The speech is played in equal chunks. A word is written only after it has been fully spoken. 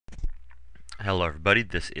Hello everybody,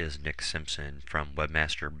 this is Nick Simpson from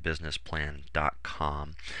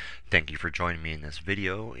webmasterbusinessplan.com. Thank you for joining me in this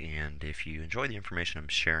video, and if you enjoy the information I'm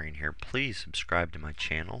sharing here, please subscribe to my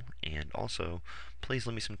channel, and also please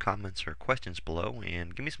leave me some comments or questions below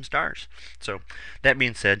and give me some stars. So that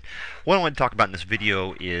being said, what I want to talk about in this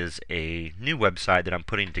video is a new website that I'm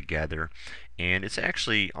putting together, and it's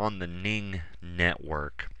actually on the Ning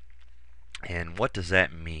network. And what does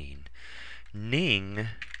that mean? Ning.com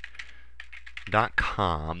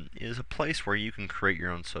is a place where you can create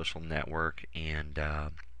your own social network and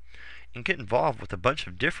get involved with a bunch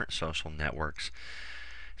of different social networks.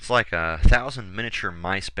 It's like 1,000 miniature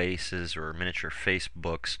MySpaces or miniature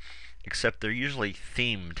Facebooks, except they're usually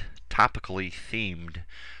themed, topically themed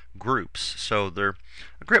groups. So they're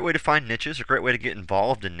a great way to find niches, a great way to get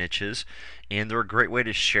involved in niches, and they're a great way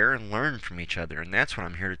to share and learn from each other. And that's what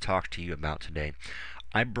I'm here to talk to you about today.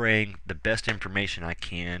 I bring the best information I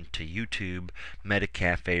can to YouTube,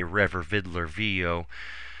 Metacafe, Rever, Vidler, Veo,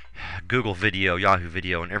 Google Video, Yahoo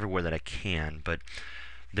Video, and everywhere that I can. But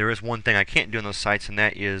there is one thing I can't do on those sites, and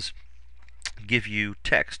that is give you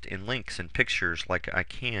text and links and pictures like I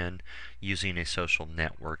can using a social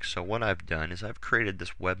network. So what I've done is I've created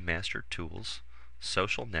this Webmaster Tools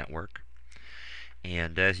social network.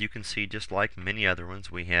 And as you can see, just like many other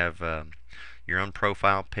ones, we have your own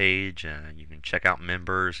profile page. You can check out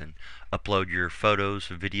members and upload your photos,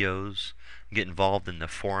 videos, get involved in the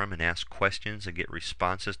forum and ask questions and get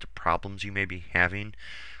responses to problems you may be having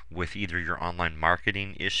with either your online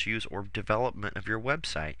marketing issues or development of your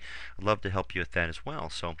website. I'd love to help you with that as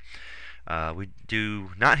well. So we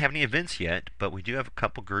do not have any events yet, but we do have a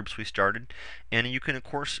couple groups we started, and you can of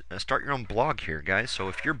course start your own blog here, guys. So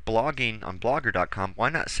if you're blogging on blogger.com, why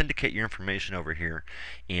not syndicate your information over here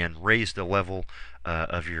and raise the level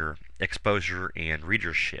of your exposure and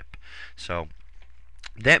readership? So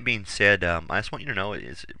that being said, I just want you to know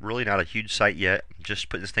it's really not a huge site yet. I'm just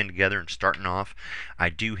putting this thing together and starting off. I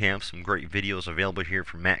do have some great videos available here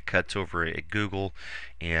from Matt Cutts over at Google,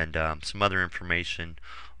 and some other information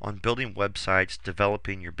on building websites,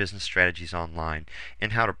 developing your business strategies online,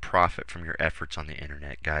 and how to profit from your efforts on the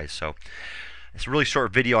internet, guys. So it's a really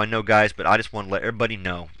short video, I know, guys, but I just want to let everybody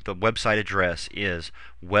know the website address is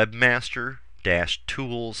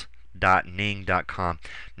webmaster-tools.ning.com.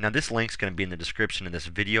 Now this link's going to be in the description of this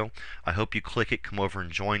video. I hope you click it, come over and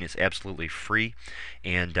join. It's absolutely free,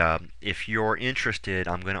 and if you're interested,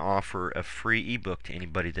 I'm going to offer a free ebook to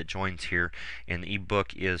anybody that joins here, and the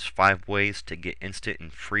ebook is 5 ways to get instant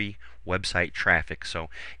and free website traffic. So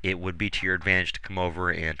it would be to your advantage to come over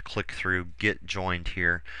and click through, get joined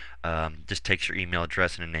here. Just takes your email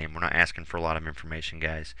address and a name. We're not asking for a lot of information,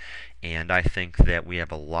 guys, and I think that we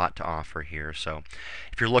have a lot to offer here. So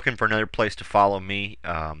if you're looking for another place to follow me,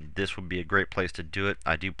 this would be a great place to do it.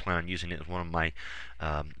 I do plan on using it as one of my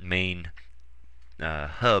main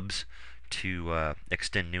hubs to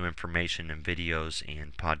extend new information and videos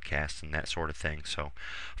and podcasts and that sort of thing. So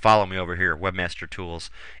follow me over here, Webmaster Tools,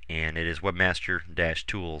 and it is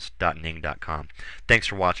webmaster-tools.ning.com. Thanks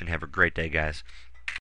for watching. Have a great day, guys.